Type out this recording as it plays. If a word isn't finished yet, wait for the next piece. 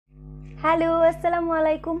Hello আসসালামু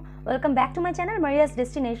আলাইকুম, welcome back to my channel Maria's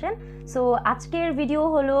destination. So আজকের ভিডিও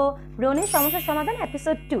হলো ব্রণের সমস্যার সমাধান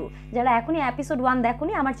এপিসোড 2। যারা এখনই এপিসোড 1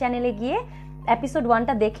 দেখোনি আমার চ্যানেলে গিয়ে এপিসোড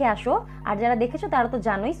 1টা দেখে আসো, আর যারা দেখেছো তারা তো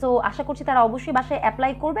জানোই। সো আশা করছি তারা অবশ্যই বাসায়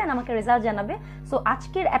অ্যাপ্লাই করবে আর আমাকে রেজাল্ট জানাবে। সো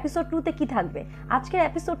আজকের এপিসোড 2তে কি থাকবে? আজকের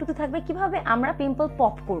এপিসোড 2তে থাকবে কিভাবে আমরা পিম্পল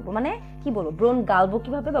পপ করব, মানে কি বলবো, ব্রণ গালবো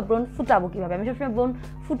কিভাবে বা ব্রণ ফুটাবো কিভাবে। আমি সবসময় ব্রণ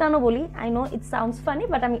ফুটানো বলি, I know it sounds funny,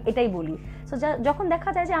 but আমি এটাই বলি। সো যখন দেখা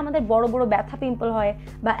যায় যে আমাদের বড় বড় ব্যথা পিম্পল হয়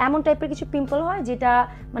বা এমন টাইপের কিছু পিম্পল হয় যেটা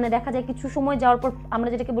মানে দেখা যায় কিছু সময় যাওয়ার পর আমরা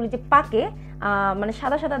যেটাকে বলি যে পাকে, মানে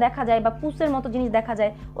সাদা সাদা দেখা যায় বা পুসের মতো জিনিস দেখা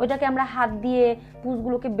যায়, ওইটাকে আমরা হাত দিয়ে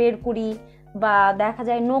পুসগুলোকে বের করি বা দেখা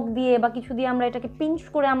যায় নখ দিয়ে বা কিছু দিয়ে আমরা এটাকে পিঞ্চ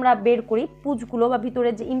করে আমরা বের করি পুজগুলো বা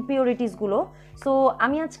ভিতরের যে ইমপিউরিটিসগুলো। সো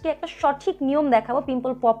আমি আজকে একটা সঠিক নিয়ম দেখাবো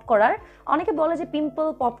পিম্পল পপ করার। অনেকে বলে যে পিম্পল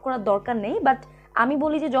পপ করার দরকার নেই, বাট আমি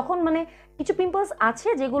বলি যে যখন মানে কিছু পিম্পলস আছে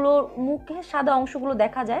যেগুলো মুখে সাদা অংশগুলো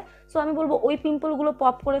দেখা যায়, সো আমি বলবো ওই পিম্পলগুলো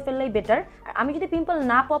পপ করে ফেললেই বেটার। আর আমি যদি পিম্পল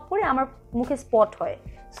না পপ করি আমার মুখে স্পট হয়,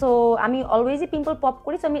 সো আমি অলওয়েজই পিম্পল পপ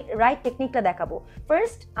করি। সো আমি রাইট টেকনিকটা দেখাবো।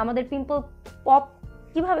 ফার্স্ট আমাদের পিম্পল পপ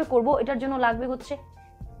কিভাবে করব, এটার জন্য লাগবে হচ্ছে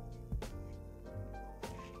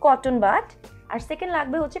কটন বাড, আর সেকেন্ড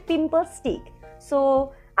লাগবে হচ্ছে পিম্পল স্টিক। সো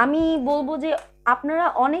আমি বলবো যে আপনারা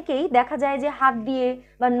অনেকেই দেখা যায় যে হাত দিয়ে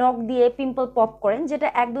বা নখ দিয়ে পিম্পল পপ করেন, যেটা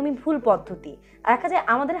একদমই ভুল পদ্ধতি। দেখা যায়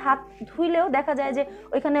আমাদের হাত ধুইলেও দেখা যায় যে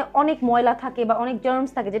ওইখানে অনেক ময়লা থাকে বা অনেক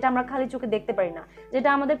জার্মস থাকে, যেটা আমরা খালি চোখে দেখতে পারি না, যেটা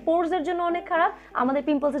আমাদের পোরসের জন্য অনেক খারাপ, আমাদের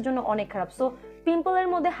পিম্পলসের জন্য অনেক খারাপ। সো পিম্পলের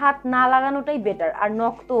মধ্যে হাত না লাগানোটাই বেটার, আর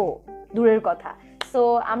নখ তো দূরের কথা। সো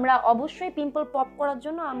আমরা অবশ্যই পিম্পল পপ করার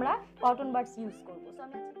জন্য আমরা কটন বাডস ইউজ করবো।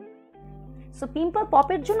 সো পিম্পল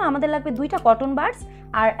পপের জন্য আমাদের লাগবে 2টা কটন বাডস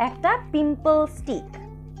আর একটা পিম্পল স্টিক।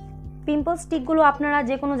 পিম্পল স্টিকগুলো আপনারা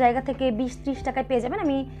যে কোনো জায়গা থেকে 20-30 টাকায় পেয়ে যাবেন।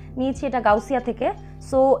 আমি নিয়েছি এটা গাউসিয়া থেকে।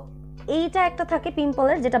 সো এইটা একটা থাকে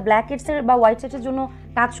পিম্পলের, যেটা ব্ল্যাক হেডসের বা হোয়াইট হেডসের জন্য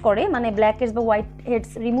কাজ করে, মানে ব্ল্যাক হেডস বা হোয়াইট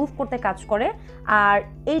হেডস রিমুভ করতে কাজ করে। আর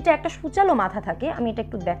এইটা একটা সুচালো মাথা থাকে, আমি এটা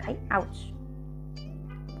একটু দেখাই। আউচ,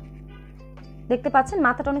 দেখতে পাচ্ছেন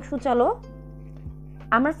মাথাটা অনেক সুচালো।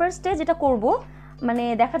 আমরা ফার্স্টে যেটা করব, মানে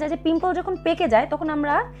দেখা যায় যে পিম্পল যখন পেকে যায় তখন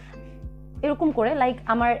আমরা এরকম করে, লাইক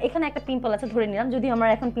আমার এখানে একটা পিম্পল আছে ধরে নিলাম, যদি আমার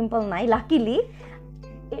এখন পিম্পল নাই লাকিলি,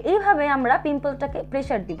 এইভাবে আমরা পিম্পলটাকে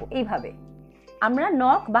প্রেসার দিব। এইভাবে আমরা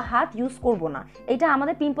নখ বা হাত ইউজ করব না, এটা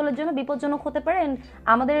আমাদের পিম্পলের জন্য বিপজ্জনক হতে পারে।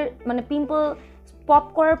 আমাদের মানে পিম্পল পপ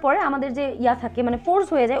করার পরে আমাদের যে ইয়া থাকে মানে পোরস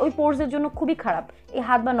হয়ে যায়, ওই পোরসের জন্য খুবই খারাপ এই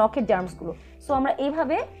হাত বা নখের জার্মসগুলো। সো আমরা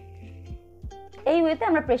এইভাবে এই ওয়েতে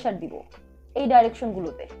আমরা প্রেসার দিব এই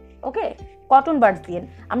ডাইরেকশনগুলোতে, ওকে, কটন বাডস দিয়ে।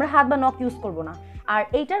 আমরা হাত বা নখ ইউজ করব না। আর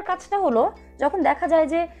এইটার কাজটা হলো যখন দেখা যায়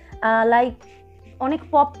যে লাইক অনেক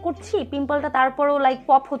পপ করছি পিম্পলটা, তারপরেও লাইক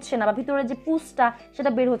পপ হচ্ছে না বা ভিতরে যে পুসটা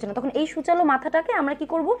সেটা বের হচ্ছে না, তখন এই সুচালো মাথাটাকে আমরা কি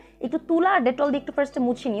করব, একটু তুলা আর ডেটল দিয়ে একটু ফার্স্টে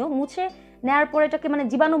মুছে নিও। মুছে নেওয়ার পরে এটাকে মানে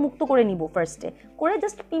জীবাণু মুক্ত করে নিব ফার্স্টে, করে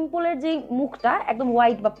জাস্ট পিম্পলের যেই মুখটা একদম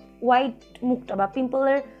হোয়াইট মুখটা বা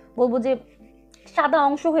পিম্পলের বলবো যে সাদা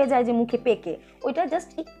অংশ হয়ে যায় যে মুখে পেকে, ওইটা জাস্ট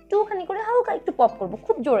একটুখানি করে হালকা একটু পপ করব,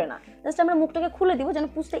 খুব জোরে না, জাস্ট আমরা মুখটাকে খুলে দিব যেন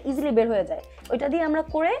পুসটা ইজিলি বের হয়ে যায়। ওইটা দিয়ে আমরা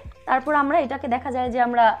করে তারপর আমরা এটাকে দেখা যায় যে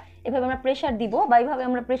আমরা এভাবে আমরা প্রেসার দিব বা এইভাবে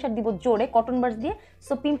আমরা প্রেসার দিব জোরে কটন বাডস দিয়ে।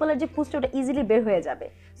 সো পিম্পলের যে পুসটা ওটা ইজিলি বের হয়ে যাবে।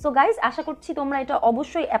 সো গাইজ, আশা করছি তোমরা এটা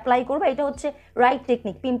অবশ্যই অ্যাপ্লাই করবে। এটা হচ্ছে রাইট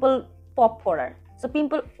টেকনিক পিম্পল পপ করার। সো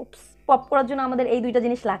পিম্পল পপ করার জন্য আমাদের এই 2টা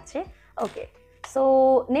জিনিস লাগছে, ওকে। সো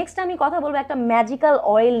নেক্সট আমি কথা বলবো একটা ম্যাজিক্যাল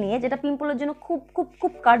অয়েল নিয়ে, যেটা পিম্পলের জন্য খুব খুব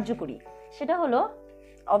খুব কার্যকরী। সেটা হলো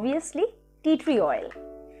obviously tea tree oil.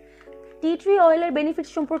 Tea tree অয়েলের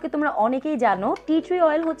বেনিফিটস সম্পর্কে তোমরা অনেকেই জানো। টি ট্রি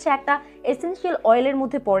অয়েল হচ্ছে একটা এসেনশিয়াল অয়েলের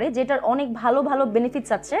মধ্যে পড়ে, যেটার অনেক ভালো ভালো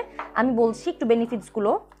বেনিফিটস আছে। আমি বলছি একটু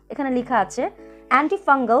বেনিফিটসগুলো, এখানে লেখা আছে। অ্যান্টি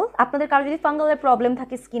ফাঙ্গাল, আপনাদের কারো যদি ফাঙ্গালের প্রবলেম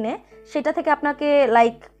থাকে স্কিনে, সেটা থেকে আপনাকে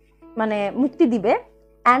লাইক মানে মুক্তি দিবে।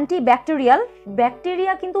 অ্যান্টি ব্যাকটেরিয়াল,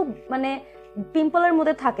 ব্যাকটেরিয়া কিন্তু মানে পিম্পলের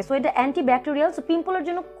মধ্যে থাকে, সো এটা অ্যান্টি ব্যাকটেরিয়াল, সো পিম্পলের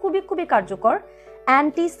জন্য খুবই খুবই কার্যকর।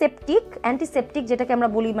 অ্যান্টিসেপটিক যেটাকে আমরা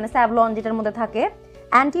বলি মানে স্যাভলন যেটার মধ্যে থাকে।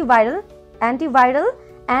 Antiviral,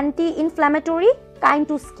 anti inflammatory kind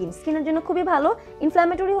to skin, স্কিনের জন্য খুবই ভালো।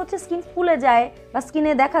 ইনফ্ল্যামেটরি হচ্ছে স্কিন ফুলে যায় বা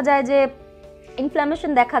স্কিনে দেখা যায় যে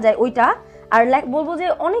ইনফ্ল্যামেশন দেখা যায় ওইটা। আর বলবো যে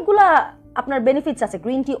অনেকগুলা আপনার বেনিফিটস আছে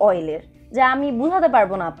গ্রিন টি অয়েলের, যা আমি বুঝাতে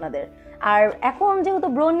পারবো না আপনাদের। আর এখন যেহেতু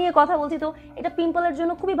ব্রণ নিয়ে কথা বলছি, তো এটা পিম্পলের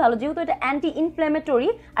জন্য খুবই ভালো, যেহেতু এটা অ্যান্টি ইনফ্ল্যামেটরি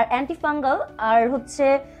আর অ্যান্টি ফাঙ্গাল আর হচ্ছে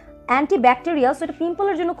অ্যান্টি ব্যাকটেরিয়াল, সো এটা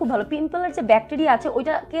পিম্পলের জন্য খুব ভালো। পিম্পলের যে ব্যাকটেরিয়া আছে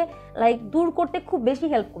ওইটাকে লাইক দূর করতে খুব বেশি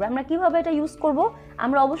হেল্প করবে। আমরা কিভাবে এটা ইউজ করব,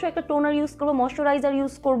 আমরা অবশ্যই একটা টোনার ইউজ করব, ময়শ্চারাইজার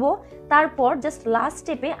ইউজ করব। তারপর জাস্ট লাস্ট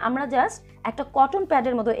স্টেপে আমরা জাস্ট একটা কটন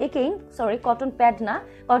প্যাডের মতো, কটন প্যাড না,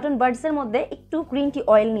 কটন বাডসের মধ্যে একটু গ্রিন টি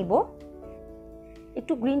অয়েল নিব,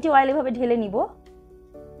 একটু গ্রিন টি অয়েল এভাবে ঢেলে নিব।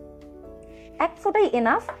 এক ফোঁটাই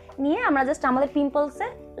এনাফ নিয়ে আমরা জাস্ট আমাদের পিম্পলসে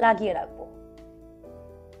লাগিয়ে রাখবো।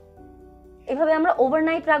 এভাবে আমরা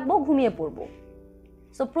ওভারনাইট রাখবো, ঘুমিয়ে পড়বো।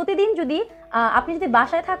 সো প্রতিদিন যদি আপনি যদি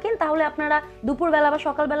বাসায় থাকেন তাহলে আপনারা দুপুরবেলা বা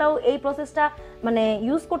সকালবেলাও এই প্রসেসটা মানে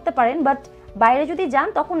ইউজ করতে পারেন, বাট বাইরে যদি যান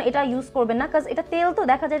তখন এটা ইউজ করবেন না, কারণ এটা তেল তো,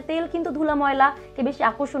 দেখা যায় তেল কিন্তু ধুলা ময়লাকে বেশি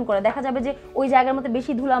আকর্ষণ করে। দেখা যাবে যে ওই জায়গার মধ্যে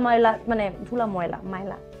বেশি ধুলা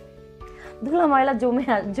ময়লা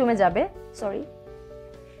জমে যাবে, সরি।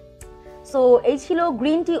 সো এই ছিল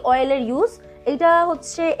গ্রিন টি অয়েলের ইউজ। এটা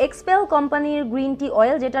হচ্ছে এক্সপেল কোম্পানির গ্রিন টি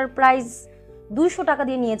অয়েল, যেটার প্রাইস 200 টাকা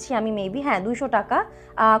দিয়ে নিয়েছি আমি, মেবি, হ্যাঁ 200 টাকা।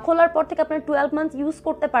 খোলার পর থেকে আপনারা 12 মান্থ ইউজ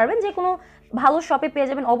করতে পারবেন, যে কোনো ভালো শপে পেয়ে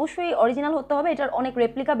যাবেন। অবশ্যই অরিজিনাল হতে হবে, এটার অনেক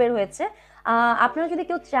রেপ্লিকা বের হয়েছে। আপনারা যদি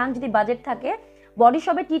কেউ চান, যদি বাজেট থাকে, বডি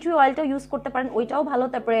শপে টি ট্রি অয়েলটাও ইউজ করতে পারেন, ওইটাও ভালো।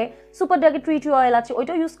 তারপরে সুপার ডার্কে টি ট্রি অয়েল আছে,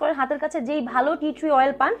 ওইটাও ইউজ করেন। হাতের কাছে যেই ভালো টি ট্রি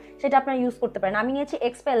অয়েল পান সেটা আপনারা ইউজ করতে পারেন। আমি নিয়েছি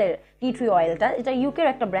এক্সপেলের টি ট্রি অয়েলটা, এটা ইউকের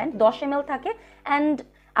একটা ব্র্যান্ড, 10 ml থাকে। অ্যান্ড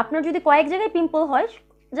আপনার যদি কয়েক জায়গায় পিম্পল হয়,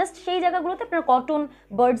 জাস্ট সেই জায়গাগুলোতে আপনার কটন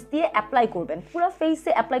বার্ডস দিয়ে অ্যাপ্লাই করবেন, পুরো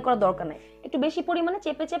ফেসে অ্যাপ্লাই করার দরকার নেই। একটু বেশি পরিমাণে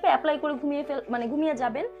চেপে অ্যাপ্লাই করে ঘুমিয়ে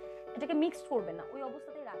যাবেন, এটাকে মিক্সড করবেন না, ওই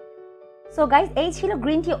অবস্থাতেই রাখবেন। সো গাইজ, এই ছিল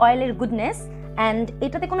গ্রিন টি অয়েলের গুডনেস। অ্যান্ড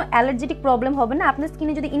এটাতে কোনো অ্যালার্জেটিক প্রবলেম হবে না। আপনার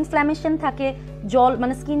স্কিনে যদি ইনফ্ল্যামেশন থাকে,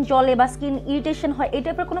 স্কিন জলে বা স্কিন ইরিটেশন হয়, এই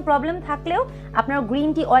টাইপের কোনো প্রবলেম থাকলেও আপনারা গ্রিন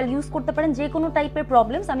টি অয়েল ইউজ করতে পারেন। যে কোনো টাইপের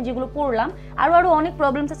প্রবলেমস আমি যেগুলো পড়লাম, আরও অনেক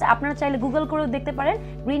প্রবলেমস আছে, আপনারা চাইলে গুগল করেও দেখতে পারেন।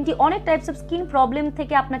 গ্রিন টি অনেক টাইপস অফ স্কিন প্রবলেম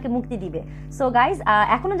থেকে আপনাকে মুক্তি দিবে। সো গাইজ,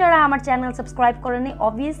 এখনও যারা আমার চ্যানেল সাবস্ক্রাইব করেনি,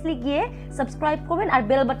 অবভিয়াসলি গিয়ে সাবস্ক্রাইব করবেন আর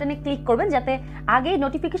বেল বাটনে ক্লিক করবেন, যাতে আগেই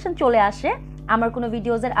নোটিফিকেশন চলে আসে আমার কোনো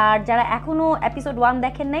ভিডিওসের। আর যারা এখনও এপিসোড 1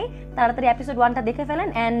 দেখেন নাই, তাড়াতাড়ি এপিসোড 1টা দেখে ফেলেন।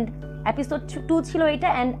 অ্যান্ড এপিসোড 2 ছিল এটা,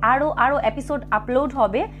 অ্যান্ড আরও এপিসোড আপলোড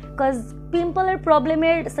হবে, বিকজ পিম্পলের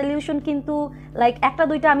প্রবলেমের সলিউশন কিন্তু লাইক একটা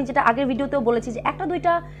দুইটা, আমি যেটা আগের ভিডিওতেও বলেছি যে একটা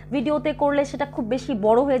দুইটা ভিডিওতে করলে সেটা খুব বেশি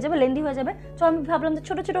বড় হয়ে যাবে, লেন্দি হয়ে যাবে। তো আমি ভাবলাম যে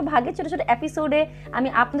ছোটো ছোটো ভাগে, ছোটো ছোটো এপিসোডে আমি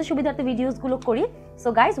আপনাদের সুবিধার্থে ভিডিওসগুলো করি। So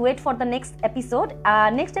guys, wait for the next episode.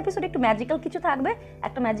 Next episode একটু ম্যাজিক্যাল কিছু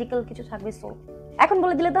থাকবে, সো এখন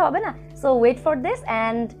বলে দিলে তো হবে না। So wait for this.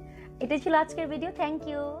 And এটাই ছিল আজকের ভিডিও। থ্যাংক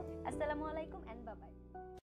ইউ, আসসালামু আলাইকুম।